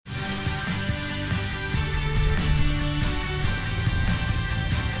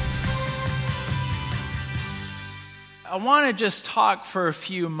I want to just talk for a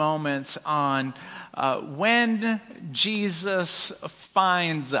few moments on when Jesus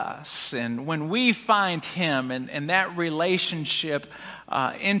finds us and when we find him and that relationship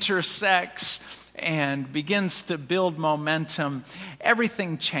intersects and begins to build momentum,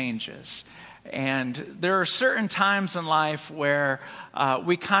 everything changes. And there are certain times in life where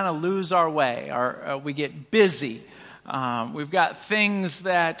we kind of lose our way, or we get busy. We've got things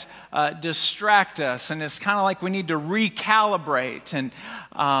that distract us, and it's kind of like we need to recalibrate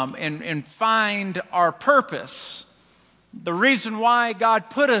and find our purpose, the reason why God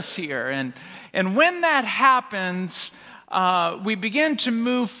put us here. And when that happens, we begin to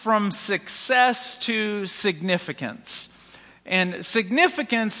move from success to significance. And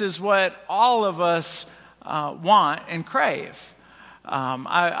significance is what all of us want and crave.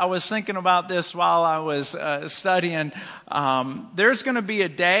 I was thinking about this while I was studying. There's going to be a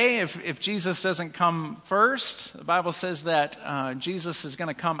day, if Jesus doesn't come first, the Bible says that Jesus is going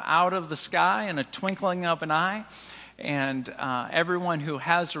to come out of the sky in a twinkling of an eye. And everyone who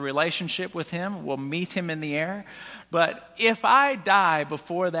has a relationship with him will meet him in the air. But if I die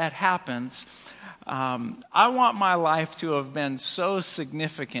before that happens, I want my life to have been so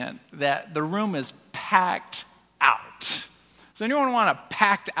significant that the room is packed out. Does anyone want a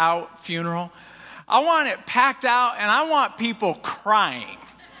packed out funeral? I want it packed out, and I want people crying.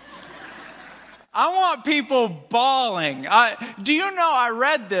 I want people bawling. Do you know, I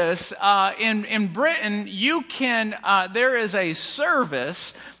read this, in Britain, you can, there is a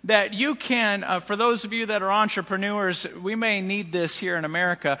service that you can, for those of you that are entrepreneurs, we may need this here in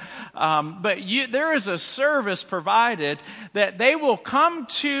America, but there is a service provided that they will come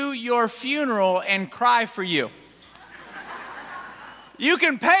to your funeral and cry for you. You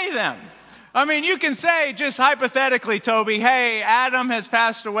can pay them. I mean, you can say, just hypothetically, Toby, hey, Adam has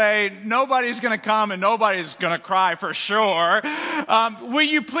passed away. Nobody's going to come and nobody's going to cry for sure. Will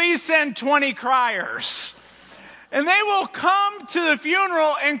you please send 20 criers? And they will come to the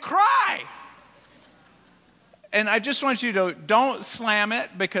funeral and cry. And I just want you to, don't slam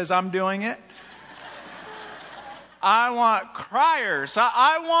it because I'm doing it. I want criers.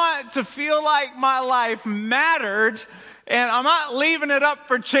 I want to feel like my life mattered. And I'm not leaving it up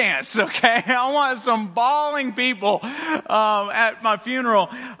for chance, okay? I want some bawling people at my funeral.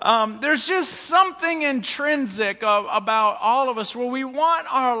 There's just something intrinsic about all of us where we want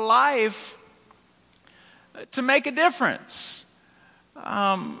our life to make a difference.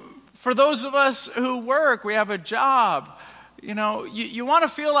 For those of us who work, we have a job. You know, you want to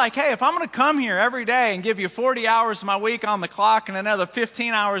feel like, hey, if I'm going to come here every day and give you 40 hours of my week on the clock and another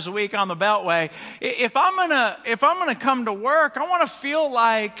 15 hours a week on the beltway, if I'm going to come to work, I want to feel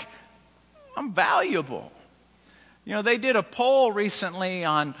like I'm valuable. You know, they did a poll recently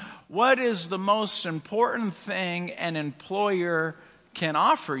on what is the most important thing an employer can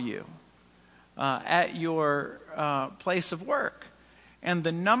offer you at your place of work. And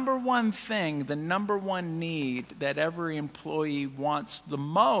the number one thing, the number one need that every employee wants the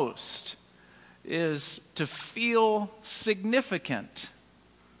most is to feel significant.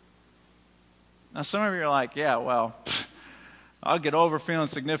 Now, some of you are like, yeah, well, I'll get over feeling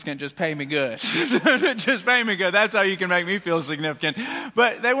significant. Just pay me good. Just pay me good. That's how you can make me feel significant.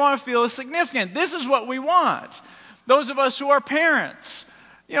 But they want to feel significant. This is what we want. Those of us who are parents,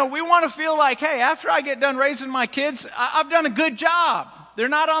 you know, we want to feel like, hey, after I get done raising my kids, I've done a good job. They're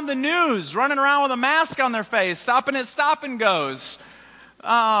not on the news, running around with a mask on their face, stopping at stop and goes.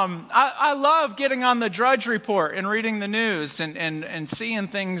 I love getting on the Drudge Report and reading the news and seeing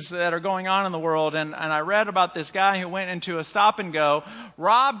things that are going on in the world. And I read about this guy who went into a stop and go,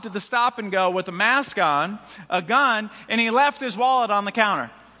 robbed the stop and go with a mask on, a gun, and he left his wallet on the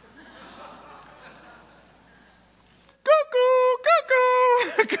counter.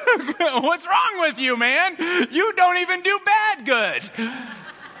 Cuckoo, cuckoo, cuckoo. What's wrong with you, man? You don't even do bad good.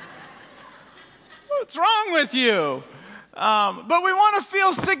 What's wrong with you? But we want to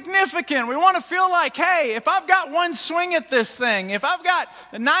feel significant. We want to feel like, hey, if I've got one swing at this thing, if I've got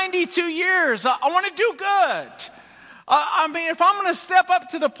 92 years, I want to do good. I mean, if I'm going to step up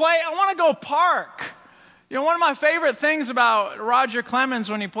to the plate, I want to go park. You know, one of my favorite things about Roger Clemens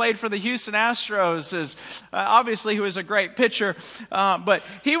when he played for the Houston Astros is, obviously he was a great pitcher, but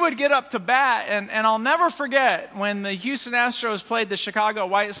he would get up to bat, and I'll never forget when the Houston Astros played the Chicago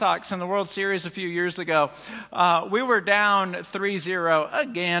White Sox in the World Series a few years ago. We were down 3-0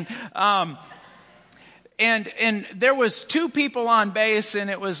 again. And there was two people on base,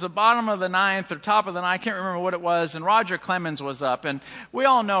 and it was the bottom of the ninth or top of the ninth. I can't remember what it was. And Roger Clemens was up, and we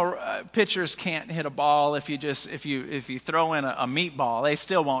all know pitchers can't hit a ball if you throw in a meatball, they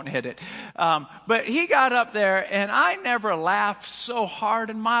still won't hit it. But he got up there, and I never laughed so hard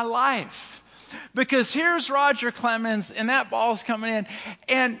in my life, because here's Roger Clemens, and that ball's coming in,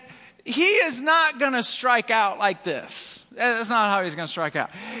 and he is not going to strike out like this. That's not how he's going to strike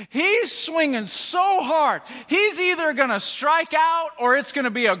out. He's swinging so hard. He's either going to strike out or it's going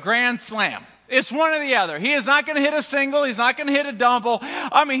to be a grand slam. It's one or the other. He is not going to hit a single. He's not going to hit a double.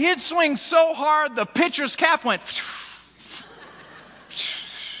 I mean, he'd swing so hard the pitcher's cap went.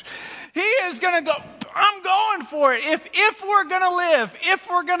 He is going to go. I'm going for it. If we're going to live, if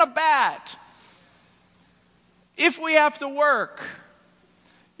we're going to bat, if we have to work,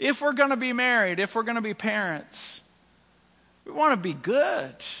 if we're going to be married, if we're going to be parents, we want to be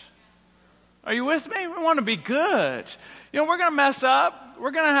good. Are you with me? We want to be good. We're going to mess up. We're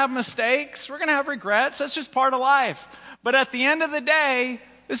going to have mistakes. We're going to have regrets. That's just part of life. But at the end of the day,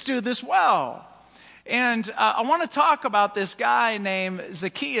 let's do this well. And I want to talk about this guy named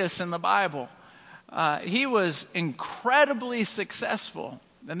Zacchaeus in the Bible. He was incredibly successful.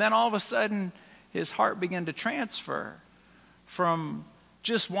 And then all of a sudden, his heart began to transfer from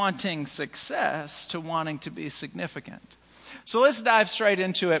just wanting success to wanting to be significant. So let's dive straight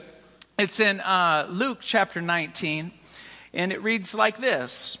into it. It's in Luke chapter 19, and it reads like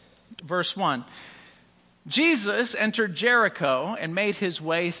this, verse 1. Jesus entered Jericho and made his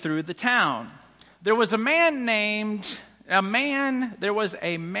way through the town. There was a man named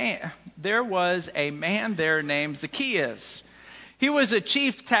Zacchaeus. He was a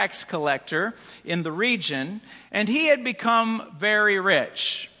chief tax collector in the region, and he had become very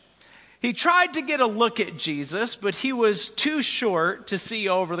rich. He tried to get a look at Jesus, but he was too short to see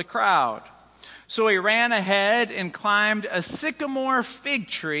over the crowd. So he ran ahead and climbed a sycamore fig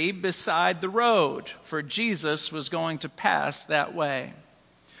tree beside the road, for Jesus was going to pass that way.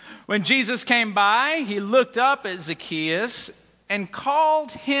 When Jesus came by, he looked up at Zacchaeus and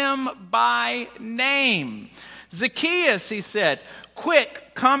called him by name. Zacchaeus, he said,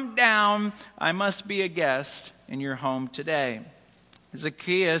 "Quick, come down. I must be a guest in your home today."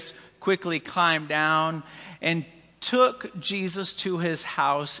 Zacchaeus quickly climbed down and took Jesus to his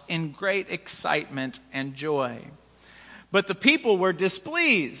house in great excitement and joy. But the people were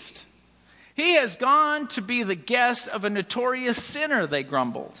displeased. "He has gone to be the guest of a notorious sinner," they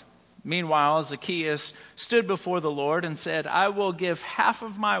grumbled. Meanwhile, Zacchaeus stood before the Lord and said, "I will give half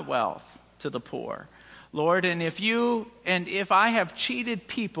of my wealth to the poor. Lord, and if I have cheated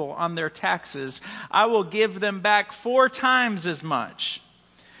people on their taxes, I will give them back 4 times as much."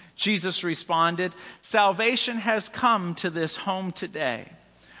 Jesus responded, "Salvation has come to this home today,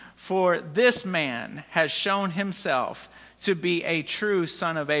 for this man has shown himself to be a true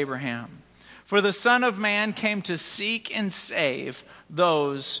son of Abraham. For the Son of Man came to seek and save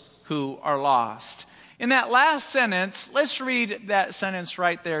those who are lost." In that last sentence, let's read that sentence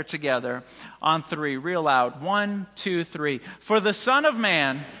right there together on 3, real loud. 1, 2, 3. For the Son of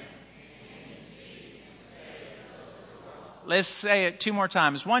Man... Let's say it 2 more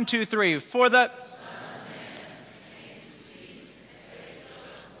times. 1, 2, 3. For the...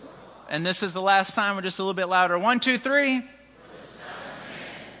 And this is the last time. We're just a little bit louder. 1, 2, 3.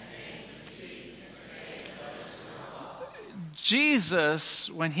 Jesus,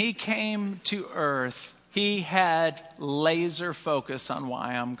 when he came to earth, he had laser focus on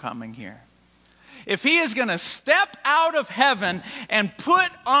why I'm coming here. If he is going to step out of heaven and put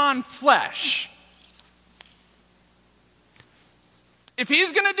on flesh, if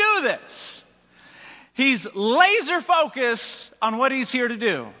he's going to do this, he's laser focused on what he's here to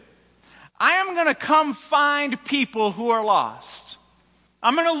do. I am going to come find people who are lost.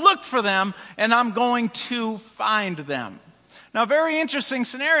 I'm going to look for them, and I'm going to find them. Now, very interesting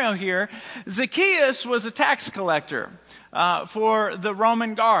scenario here. Zacchaeus was a tax collector for the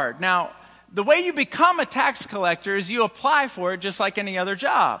Roman guard. Now, the way you become a tax collector is you apply for it just like any other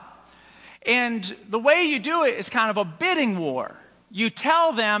job. And the way you do it is kind of a bidding war. You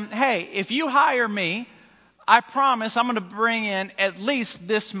tell them, hey, if you hire me, I promise I'm going to bring in at least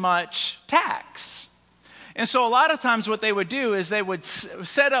this much tax. And so a lot of times what they would do is they would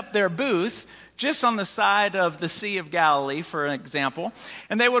set up their booth just on the side of the Sea of Galilee, for example,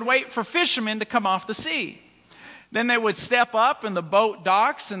 and they would wait for fishermen to come off the sea. Then they would step up in the boat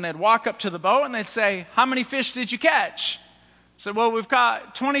docks and they'd walk up to the boat and they'd say, "How many fish did you catch?" So, "Well, we've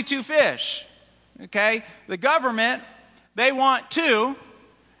caught 22 fish. Okay, the government, they want 2.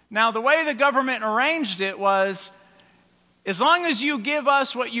 Now, the way the government arranged it was, as long as you give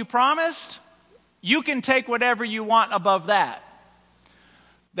us what you promised, You can take whatever you want above that.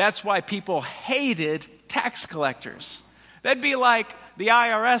 That's why people hated tax collectors. That'd be like the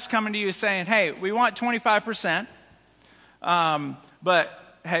IRS coming to you saying, hey, we want 25%, but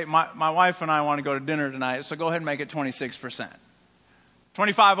hey, my wife and I want to go to dinner tonight, so go ahead and make it 26%.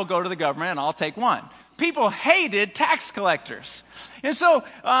 25 will go to the government, and I'll take 1. People hated tax collectors. And so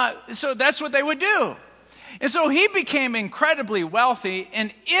that's what they would do. And so he became incredibly wealthy,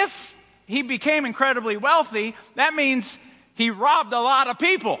 and if he became incredibly wealthy, that means he robbed a lot of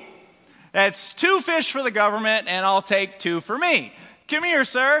people. That's 2 fish for the government, and I'll take 2 for me. Come here,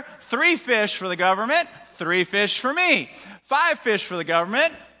 sir. 3 fish for the government, 3 fish for me. 5 fish for the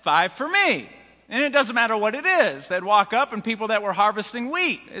government, 5 for me. And it doesn't matter what it is. They'd walk up, and people that were harvesting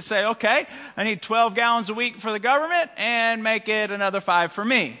wheat, they'd say, okay, I need 12 gallons of wheat for the government, and make it another 5 for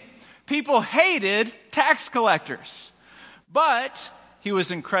me. People hated tax collectors. But he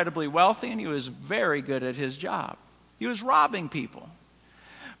was incredibly wealthy, and he was very good at his job. He was robbing people.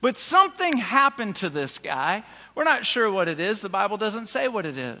 But something happened to this guy. We're not sure what it is. The Bible doesn't say what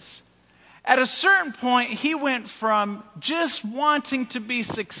it is. At a certain point, he went from just wanting to be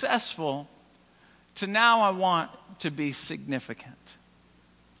successful to now I want to be significant.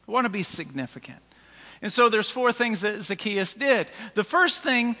 I want to be significant. And so there's 4 things that Zacchaeus did. The first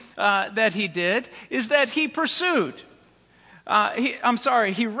thing that he did is that he pursued.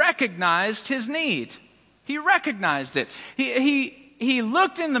 He recognized his need. He recognized it. He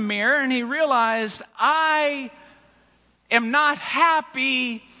looked in the mirror and he realized, I am not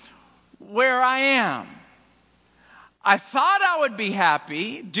happy where I am. I thought I would be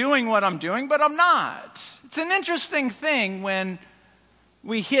happy doing what I'm doing, but I'm not. It's an interesting thing when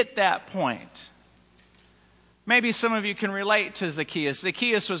we hit that point. Maybe some of you can relate to Zacchaeus.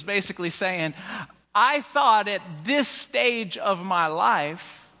 Zacchaeus was basically saying, I thought at this stage of my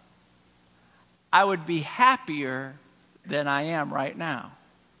life, I would be happier than I am right now.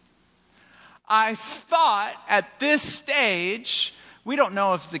 I thought at this stage, we don't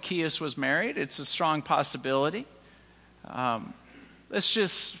know if Zacchaeus was married. It's a strong possibility. Let's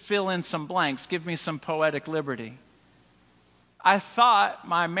just fill in some blanks. Give me some poetic liberty. I thought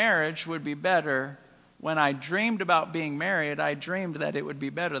my marriage would be better. When I dreamed about being married, I dreamed that it would be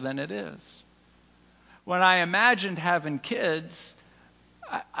better than it is. When I imagined having kids,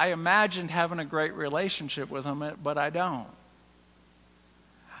 I imagined having a great relationship with them, but I don't.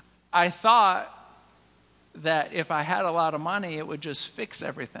 I thought that if I had a lot of money, it would just fix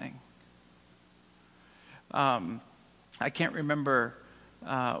everything. I can't remember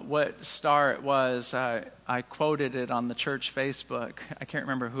what star it was. I quoted it on the church Facebook. I can't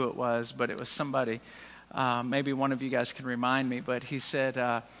remember who it was, but it was somebody. Maybe one of you guys can remind me. But he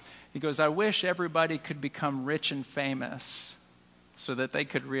said, he goes, I wish everybody could become rich and famous so that they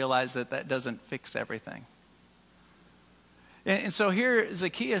could realize that that doesn't fix everything. And so here,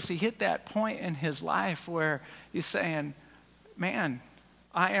 Zacchaeus, he hit that point in his life where he's saying, man,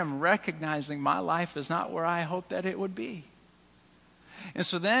 I am recognizing my life is not where I hoped that it would be. And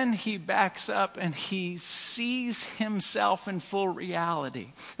so then he backs up and he sees himself in full reality.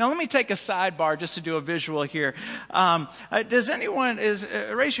 Now let me take a sidebar just to do a visual here. Does anyone,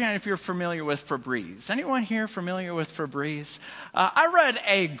 raise your hand if you're familiar with Febreze. Anyone here familiar with Febreze? I read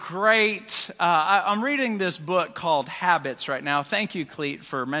a great, I'm reading this book called Habits right now. Thank you, Cleet,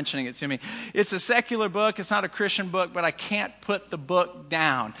 for mentioning it to me. It's a secular book. It's not a Christian book, but I can't put the book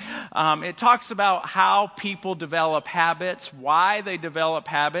down. It talks about how people develop habits, why they develop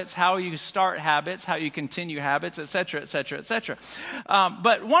habits, how you start habits, how you continue habits, etc., etc., etc.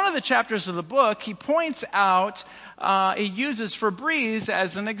 But one of the chapters of the book, he points out, he uses Febreze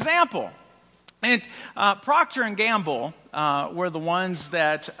as an example. And Procter & Gamble were the ones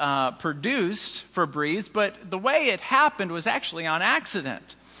that produced Febreze, but the way it happened was actually on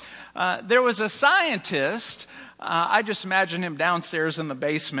accident. There was a scientist, I just imagine him downstairs in the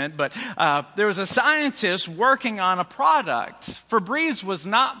basement, but there was a scientist working on a product. Febreze was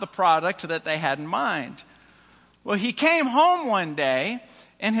not the product that they had in mind. Well, he came home one day,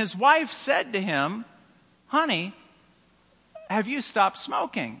 and his wife said to him, honey, have you stopped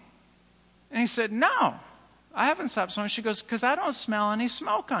smoking? And he said, no, I haven't stopped smoking. She goes, because I don't smell any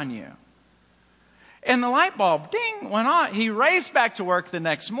smoke on you. And the light bulb, ding, went on. He raced back to work the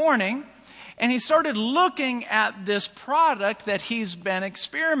next morning, and he started looking at this product that he's been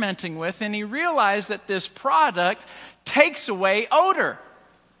experimenting with, and he realized that this product takes away odor.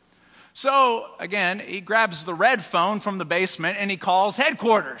 So, again, he grabs the red phone from the basement, and he calls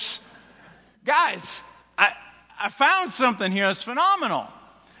headquarters. Guys, I found something here. It's phenomenal.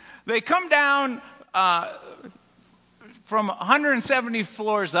 They come down from 170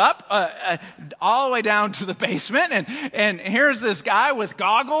 floors up, all the way down to the basement. And here's this guy with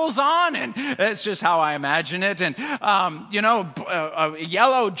goggles on, and that's just how I imagine it. And, a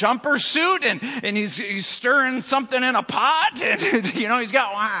yellow jumper suit, and he's stirring something in a pot. And, he's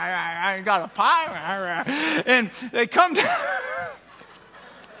got a pot. And they come down.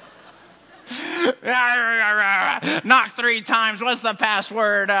 Knock 3 times. What's the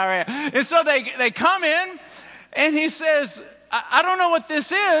password? And so they come in, and he says, I don't know what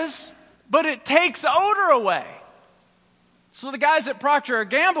this is, but it takes odor away. So the guys at Procter &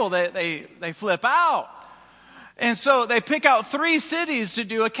 Gamble, they flip out. And so they pick out 3 cities to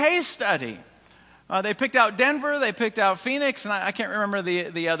do a case study. They picked out Denver, they picked out Phoenix, and I can't remember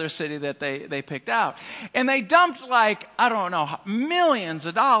the other city that they picked out. And they dumped millions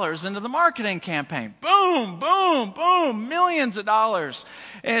of dollars into the marketing campaign. Boom, boom, boom, millions of dollars.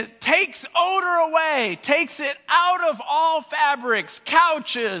 And it takes odor away, takes it out of all fabrics,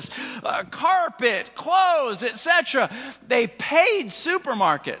 couches, carpet, clothes, etc. They paid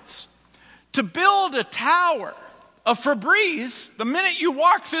supermarkets to build a tower of Febreze. The minute you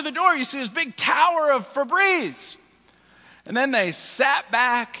walk through the door, you see this big tower of Febreze. And then they sat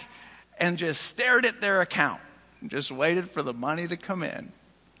back and just stared at their account and just waited for the money to come in.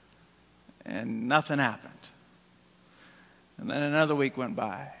 And nothing happened. And then another week went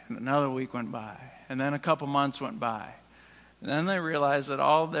by, and another week went by, and then a couple months went by. And then they realized that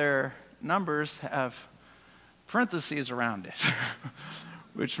all their numbers have parentheses around it,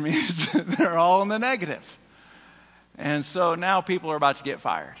 which means they're all in the negative. And so now people are about to get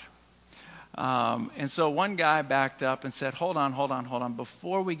fired. And so one guy backed up and said, hold on.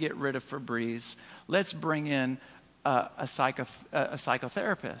 Before we get rid of Febreze, let's bring in a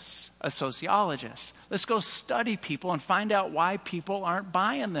psychotherapist, a sociologist. Let's go study people and find out why people aren't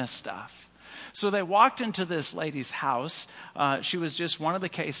buying this stuff. So they walked into this lady's house. She was just one of the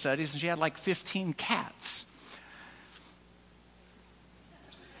case studies, and she had 15 cats.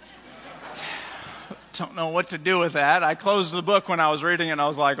 Don't know what to do with that. I closed the book when I was reading it, and I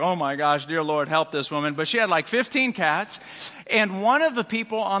was like, oh my gosh, dear Lord, help this woman. But she had 15 cats, and one of the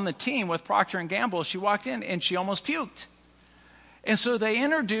people on the team with Procter & Gamble, she walked in and she almost puked. And so they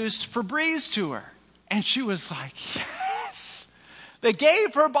introduced Febreze to her, and she was like, yes. They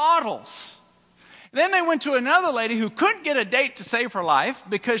gave her bottles. Then they went to another lady who couldn't get a date to save her life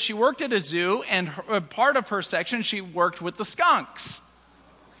because she worked at a zoo, and part of her section, she worked with the skunks.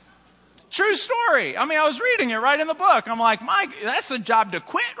 True story. I was reading it right in the book. I'm like, Mike, that's a job to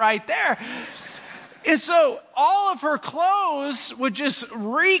quit right there. And so all of her clothes would just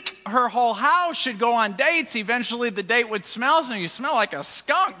reek. Her whole house should go on dates. Eventually the date would smell. So you smell like a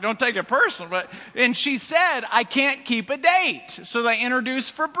skunk. Don't take it personal. And she said, I can't keep a date. So they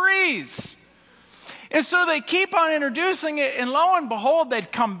introduced Febreze. And so they keep on introducing it, and lo and behold,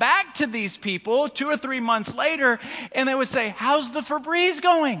 they'd come back to these people 2 or 3 months later, and they would say, how's the Febreze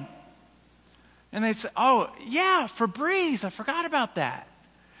going? And they'd say, oh, yeah, Febreze, I forgot about that.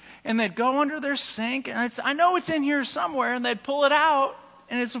 And they'd go under their sink, and I know it's in here somewhere, and they'd pull it out,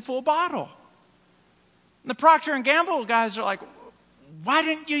 and it's a full bottle. And the Procter & Gamble guys are like, why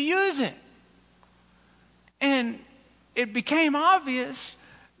didn't you use it? And it became obvious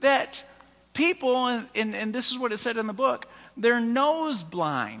that people, and this is what it said in the book, they're nose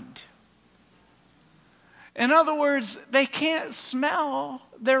blind. In other words, they can't smell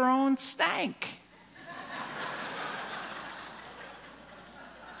their own stank.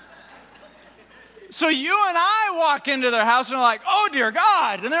 So you and I walk into their house and they're like, oh dear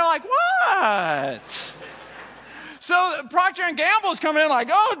God. And they're like, what? So Procter & Gamble's coming in like,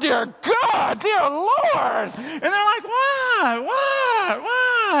 oh dear God, dear Lord. And they're like,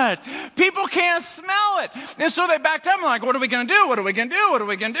 what? People can't smell it. And so they backed up and like, what are we going to do? What are we going to do? What are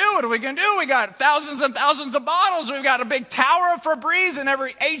we going to do? What are we going to do? We got thousands and thousands of bottles. We've got a big tower of Febreze in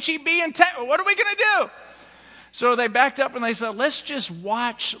every HEB and what are we going to do? So they backed up and they said, let's just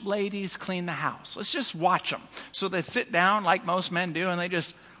watch ladies clean the house. Let's just watch them. So they sit down like most men do, and they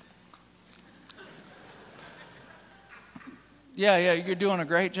just, yeah, you're doing a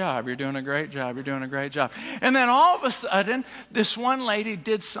great job. You're doing a great job. You're doing a great job. And then all of a sudden, this one lady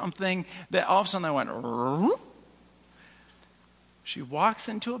did something that all of a sudden they went, Rrr. She walks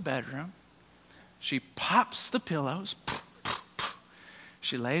into a bedroom. She pops the pillows.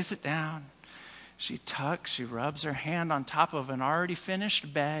 She lays it down. She tucks, she rubs her hand on top of an already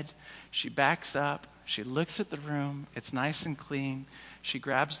finished bed. She backs up. She looks at the room. It's nice and clean. She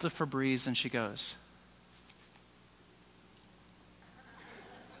grabs the Febreze and she goes.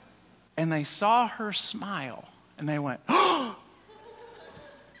 And they saw her smile and they went, oh,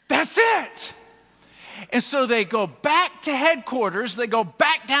 that's it. And so they go back to headquarters. They go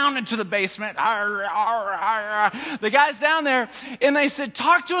back down into the basement. The guy's down there, and they said,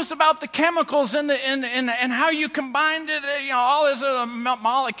 talk to us about the chemicals and how you combined it, all these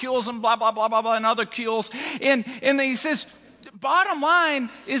molecules and blah, blah, blah, blah, blah, and other cules. And he says, bottom line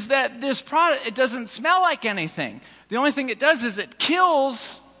is that this product, it doesn't smell like anything. The only thing it does is it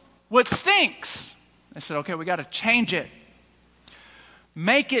kills what stinks. I said, okay, we got to change it.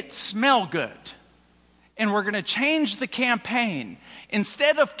 Make it smell good. And we're going to change the campaign.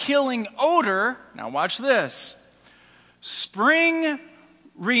 Instead of killing odor, now watch this. Spring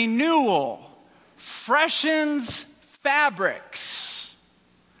renewal freshens fabrics.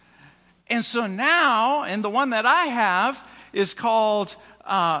 And so now, and the one that I have is called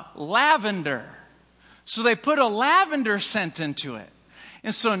lavender. So they put a lavender scent into it.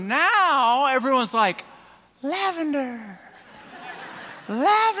 And so now everyone's like, lavender,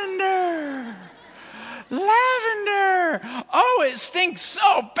 lavender, lavender. Oh, it stinks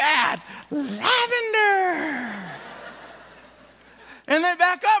so bad. Lavender. And they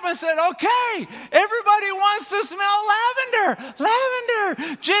back up and said, okay, everybody wants to smell lavender,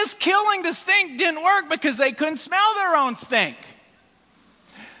 lavender. Just killing the stink didn't work because they couldn't smell their own stink.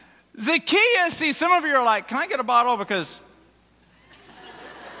 Zacchaeus, see, some of you are like, can I get a bottle? Because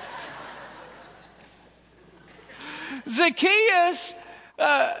Zacchaeus,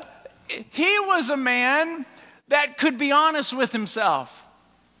 he was a man that could be honest with himself.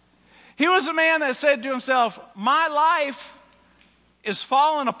 He was a man that said to himself, my life is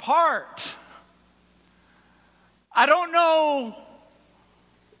falling apart. I don't know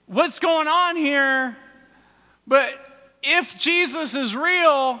what's going on here, but if Jesus is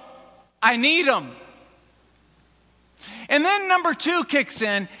real, I need him. And then number 2 kicks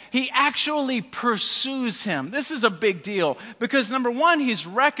in. He actually pursues him. This is a big deal because number 1, he's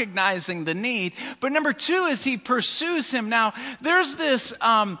recognizing the need. But number 2 is he pursues him. Now, there's this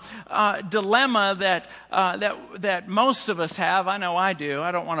dilemma that most of us have. I know I do.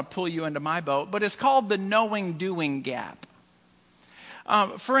 I don't want to pull you into my boat. But it's called the knowing-doing gap.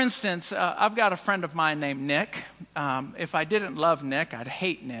 For instance, I've got a friend of mine named Nick. If I didn't love Nick, I'd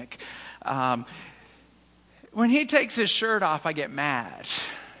hate Nick. When he takes his shirt off, I get mad.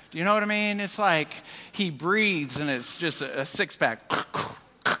 Do you know what I mean? It's like he breathes and it's just a six-pack.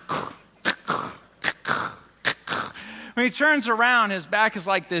 When he turns around, his back is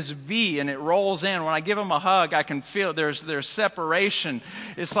like this V and it rolls in. When I give him a hug, I can feel there's separation.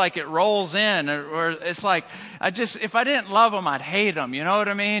 It's like it rolls in, or it's like if I didn't love him, I'd hate him. You know what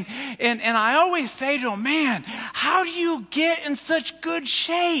I mean? And I always say to him, man, how do you get in such good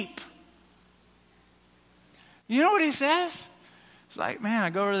shape? You know what he says? It's like, man,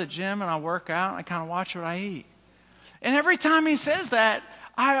 I go to the gym and I work out and I kind of watch what I eat. And every time he says that,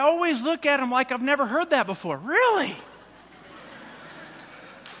 I always look at him like I've never heard that before. Really?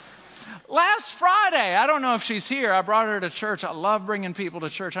 Last Friday, I don't know if she's here. I brought her to church. I love bringing people to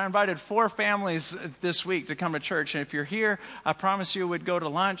church. I invited 4 families this week to come to church. And if you're here, I promise you we'd go to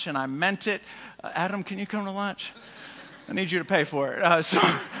lunch, and I meant it. Adam, can you come to lunch? I need you to pay for it.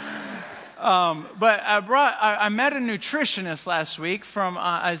 But I met a nutritionist last week from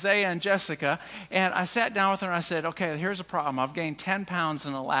Isaiah and Jessica, and I sat down with her and I said, okay, here's a problem. I've gained 10 pounds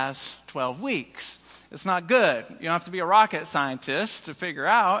in the last 12 weeks. It's not good. You don't have to be a rocket scientist to figure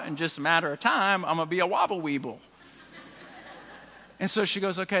out in just a matter of time, I'm going to be a wobble weeble. And so she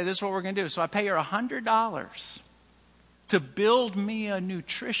goes, okay, this is what we're going to do. So I pay her $100 to build me a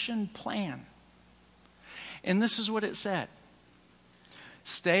nutrition plan. And this is what it said.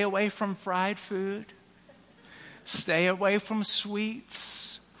 Stay away from fried food. Stay away from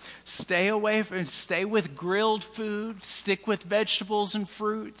sweets. Stay with grilled food. Stick with vegetables and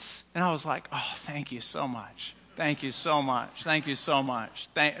fruits. And I was like, oh, thank you so much. Thank you so much. Thank you so much.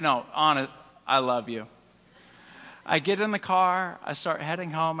 Honest, I love you. I get in the car. I start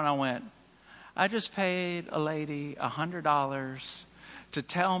heading home and I went, I just paid a lady $100 to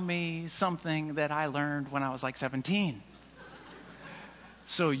tell me something that I learned when I was like 17.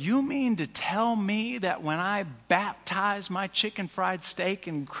 So you mean to tell me that when I baptize my chicken fried steak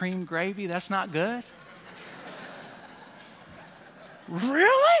in cream gravy, that's not good?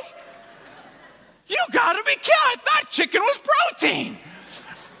 Really? You gotta be kidding. I thought chicken was protein.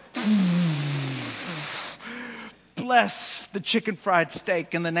 Bless the chicken fried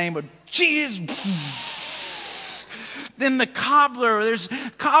steak in the name of Jesus. Then the cobbler,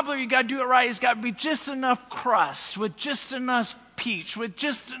 you got to do it right. It's got to be just enough crust with just enough peach, with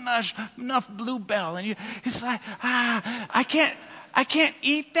just enough bluebell. And it's like, I can't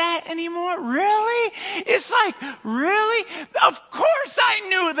eat that anymore. Really? It's like, really? Of course I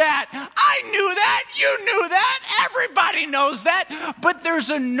knew that. I knew that. You knew that. Everybody knows that. But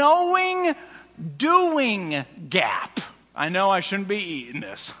there's a knowing, doing gap. I know I shouldn't be eating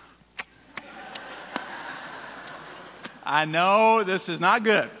this. I know this is not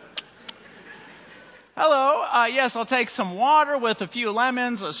good. Hello. Yes, I'll take some water with a few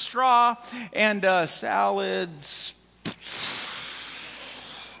lemons, a straw, and salads.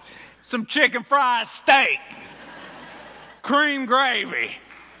 Some chicken fried steak. Cream gravy.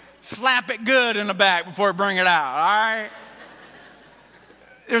 Slap it good in the back before I bring it out, all right?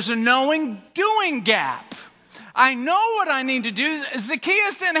 There's a knowing, doing gap. I know what I need to do.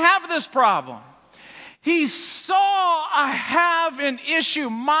 Zacchaeus didn't have this problem. He saw I have an issue.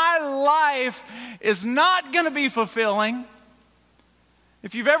 My life is not going to be fulfilling.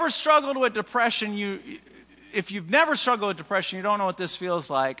 If you've ever struggled with depression, if you've never struggled with depression, you don't know what this feels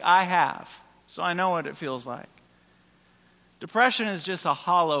like. I have, so I know what it feels like. Depression is just a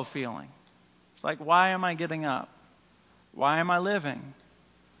hollow feeling. It's like, why am I getting up? Why am I living?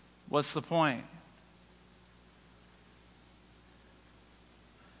 What's the point?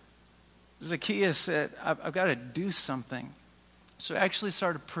 Zacchaeus said, I've got to do something. So he actually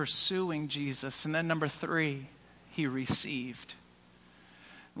started pursuing Jesus. And then number 3, he received.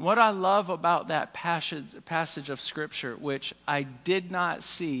 And what I love about that passage of Scripture, which I did not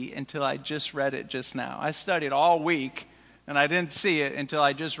see until I just read it just now. I studied all week, and I didn't see it until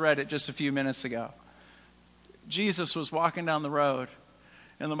I just read it just a few minutes ago. Jesus was walking down the road,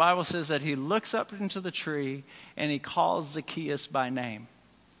 and the Bible says that he looks up into the tree, and he calls Zacchaeus by name.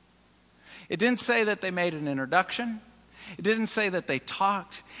 It didn't say that they made an introduction. It didn't say that they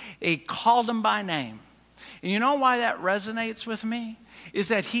talked. He called him by name. And you know why that resonates with me? Is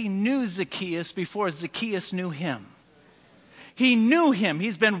that he knew Zacchaeus before Zacchaeus knew him. He knew him.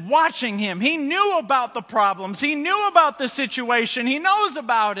 He's been watching him. He knew about the problems. He knew about the situation. He knows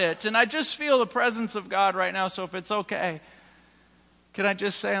about it. And I just feel the presence of God right now. So if it's okay, can I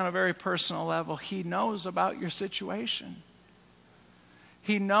just say on a very personal level, he knows about your situation.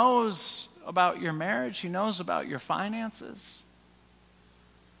 He knows about your marriage. He knows about your finances.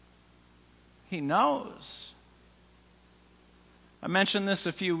 He knows. I mentioned this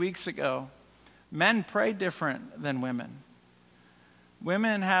a few weeks ago. Men pray different than women.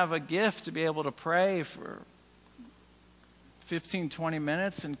 Women have a gift to be able to pray for 15, 20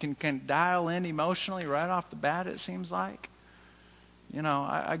 minutes and can dial in emotionally right off the bat, it seems like. You know,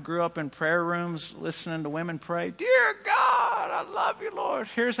 I grew up in prayer rooms listening to women pray. Dear God, I love you, Lord.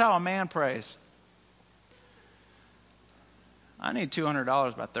 Here's how a man prays. I need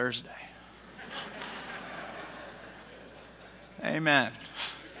 $200 by Thursday. Amen.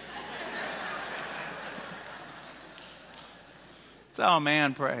 That's how a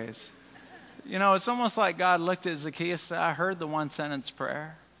man prays. You know, it's almost like God looked at Zacchaeus and said, I heard the one sentence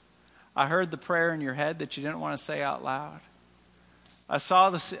prayer. I heard the prayer in your head that you didn't want to say out loud.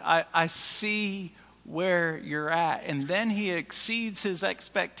 I see where you're at. And then he exceeds his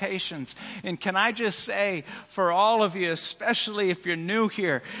expectations. And can I just say, for all of you, especially if you're new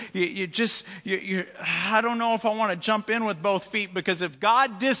here, I don't know if I want to jump in with both feet, because if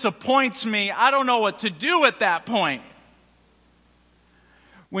God disappoints me, I don't know what to do at that point.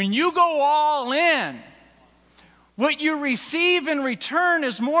 When you go all in, what you receive in return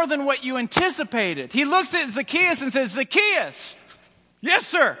is more than what you anticipated. He looks at Zacchaeus and says, Zacchaeus, yes,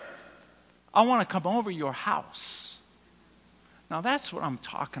 sir, I want to come over your house. Now that's what I'm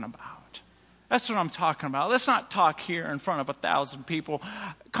talking about. That's what I'm talking about. Let's not talk here in front of 1,000 people.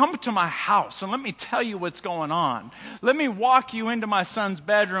 Come to my house and let me tell you what's going on. Let me walk you into my son's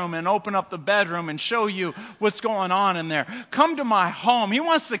bedroom and open up the bedroom and show you what's going on in there. Come to my home. He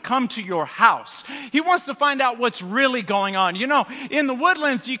wants to come to your house. He wants to find out what's really going on. You know, in the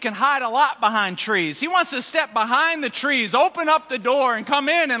woodlands, you can hide a lot behind trees. He wants to step behind the trees, open up the door and come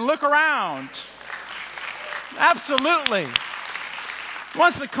in and look around. Absolutely. He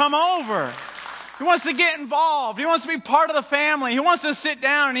wants to come over. He wants to get involved. He wants to be part of the family. He wants to sit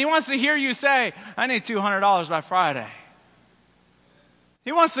down and he wants to hear you say, I need $200 by Friday.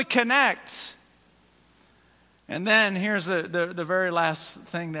 He wants to connect. And then here's the very last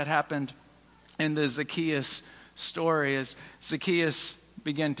thing that happened in the Zacchaeus story is Zacchaeus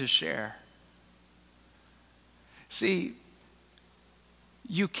began to share. See,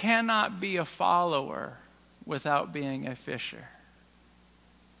 you cannot be a follower without being a fisher.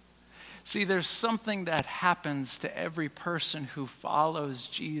 See, there's something that happens to every person who follows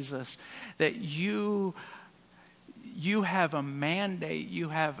Jesus, that you have a mandate, you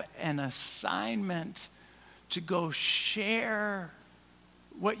have an assignment to go share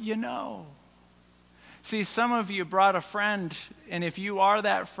what you know. See, some of you brought a friend, and if you are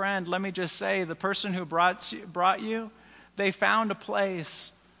that friend, let me just say, the person who brought you, they found a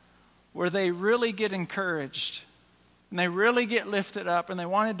place where they really get encouraged, and they really get lifted up, and they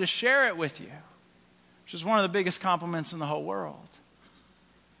wanted to share it with you, which is one of the biggest compliments in the whole world.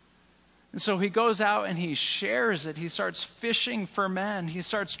 And so he goes out and he shares it. He starts fishing for men. He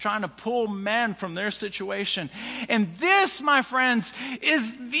starts trying to pull men from their situation. And this, my friends,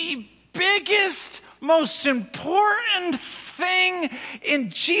 is the biggest, most important thing in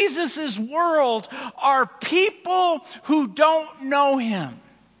Jesus' world are people who don't know him.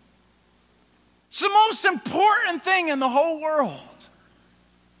 It's the most important thing in the whole world.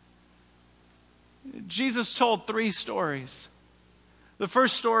 Jesus told 3 stories. The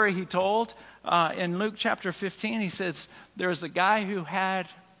first story he told in Luke chapter 15, he says, there was a guy who had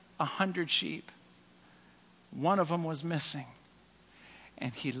 100 sheep. One of them was missing.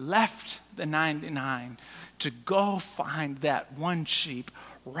 And he left the 99 to go find that one sheep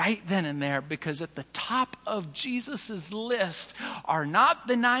right then and there, because at the top of Jesus' list are not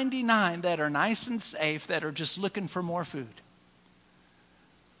the 99 that are nice and safe, that are just looking for more food.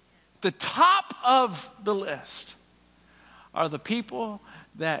 The top of the list are the people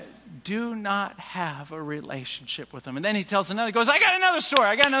that do not have a relationship with him. And then he tells another, he goes, I got another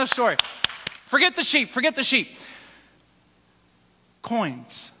story. Forget the sheep.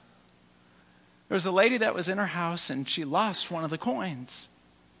 Coins. There was a lady that was in her house and she lost one of the coins.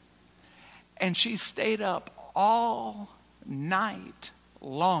 And she stayed up all night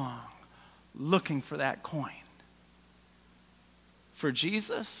long looking for that coin. For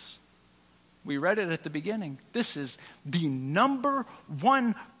Jesus, we read it at the beginning, this is the number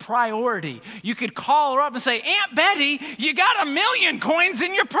one priority. You could call her up and say, Aunt Betty, you got 1,000,000 coins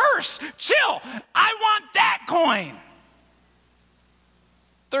in your purse. Chill. I want that coin.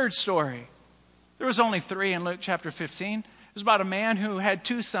 Third story. There was only 3 in Luke chapter 15. It was about a man who had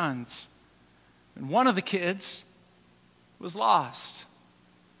 2 sons. And one of the kids was lost.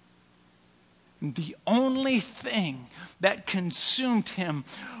 And the only thing that consumed him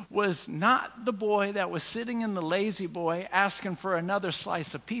was not the boy that was sitting in the lazy boy asking for another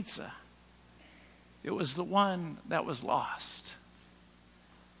slice of pizza. It was the one that was lost.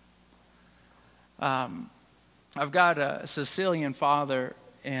 I've got a Sicilian father,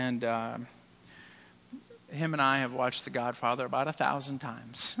 and him and I have watched The Godfather about 1,000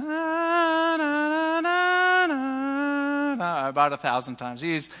 times. About 1,000 times.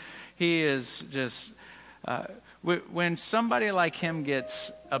 He is just... when somebody like him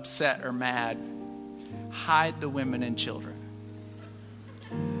gets upset or mad, hide the women and children.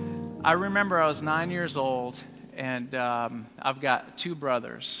 I remember I was 9 years old, and I've got 2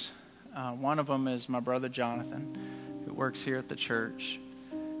 brothers. One of them is my brother Jonathan, who works here at the church.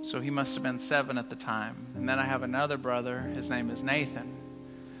 So he must have been 7 at the time. And then I have another brother. His name is Nathan.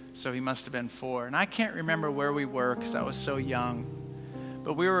 So he must have been 4. And I can't remember where we were because I was so young.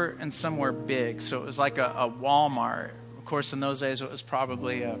 But we were in somewhere big. So it was like a Walmart. Of course, in those days, it was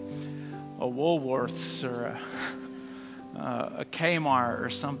probably a Woolworths or a Kmart or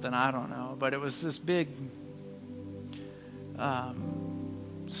something. I don't know. But it was this big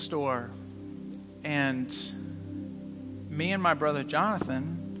store. And me and my brother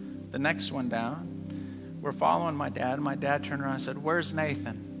Jonathan, the next one down, were following my dad. And my dad turned around and said, "Where's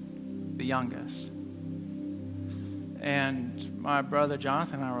Nathan, the youngest?" And my brother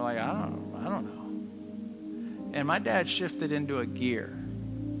Jonathan and I were like, I don't know. And my dad shifted into a gear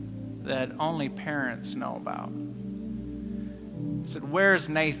that only parents know about. He said, "Where's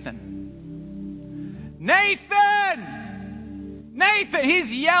Nathan?" Nathan! Nathan!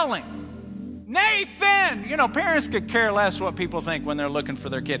 He's yelling. Nathan! You know, parents could care less what people think when they're looking for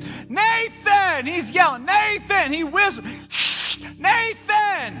their kid. Nathan! He's yelling. Nathan! He whispers.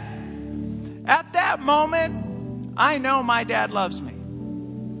 Nathan! At that moment, I know my dad loves me.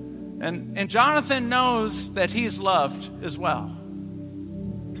 And Jonathan knows that he's loved as well.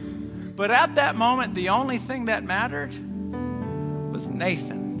 But at that moment, the only thing that mattered was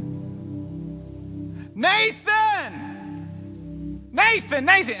Nathan. Nathan! Nathan!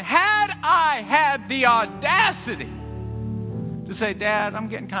 Had I had the audacity to say, "Dad, I'm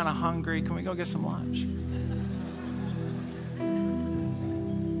getting kind of hungry. Can we go get some lunch?"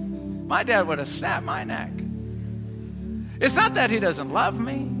 My dad would have snapped my neck. It's not that he doesn't love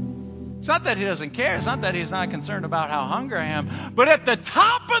me. It's not that he doesn't care. It's not that he's not concerned about how hungry I am. But at the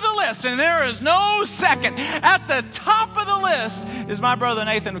top of the list, and there is no second, at the top of the list is my brother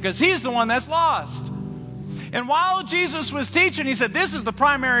Nathan, because he's the one that's lost. And while Jesus was teaching, he said, this is the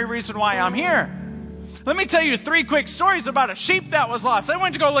primary reason why I'm here. Let me tell you 3 quick stories about a sheep that was lost. I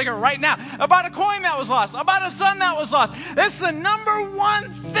want you to go look at it right now. About a coin that was lost. About a son that was lost. That's the number one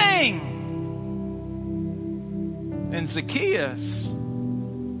thing. And Zacchaeus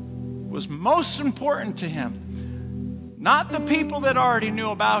was most important to him. Not the people that already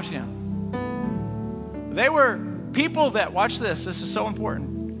knew about him. They were people that, watch this is so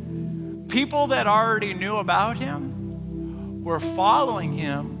important. People that already knew about him were following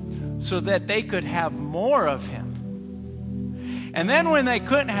him so that they could have more of him. And then when they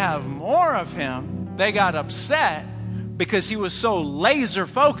couldn't have more of him, they got upset because he was so laser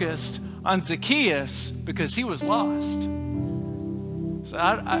focused on Zacchaeus because he was lost. So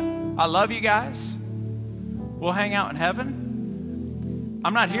I love you guys. We'll hang out in heaven.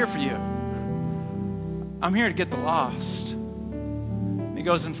 I'm not here for you. I'm here to get the lost. And he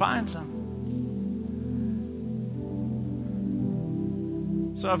goes and finds them.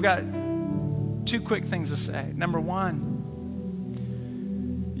 So I've got 2 quick things to say. Number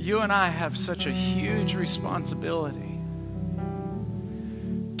 1, you and I have such a huge responsibility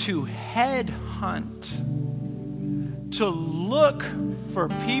to headhunt, to look for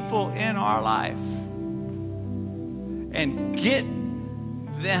people in our life and get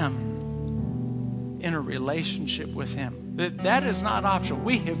them in a relationship with him. That is not optional.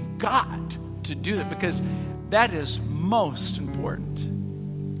 We have got to do that because that is most important.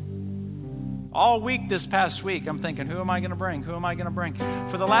 All week this past week, I'm thinking, who am I going to bring? Who am I going to bring?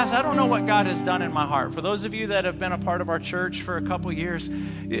 For the last, I don't know what God has done in my heart. For those of you that have been a part of our church for a couple years,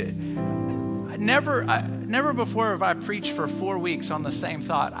 never before have I preached for 4 weeks on the same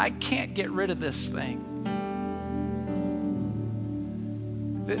thought. I can't get rid of this thing.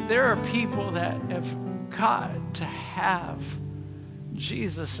 There are people that have got to have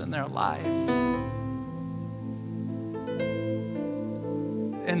Jesus in their life.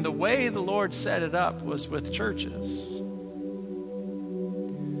 And the way the Lord set it up was with churches.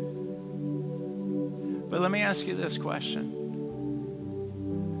 But let me ask you this question.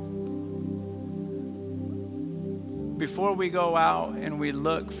 Before we go out and we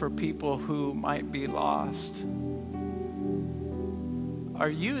look for people who might be lost, are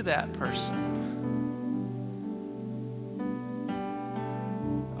you that person?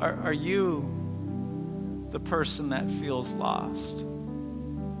 Are you the person that feels lost?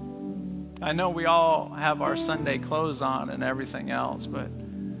 I know we all have our Sunday clothes on and everything else, but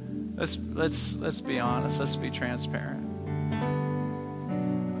let's be honest. Let's be transparent.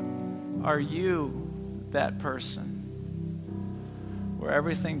 Are you that person where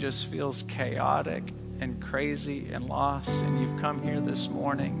everything just feels chaotic and crazy and lost, and you've come here this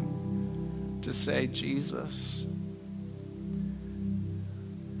morning to say, Jesus,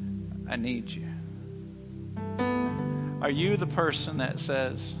 I need you? Are you the person that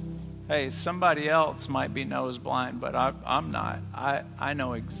says, hey, somebody else might be nose blind, but I'm not. I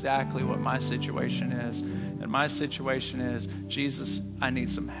know exactly what my situation is. And my situation is, Jesus, I need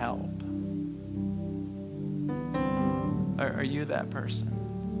some help. Are you that person?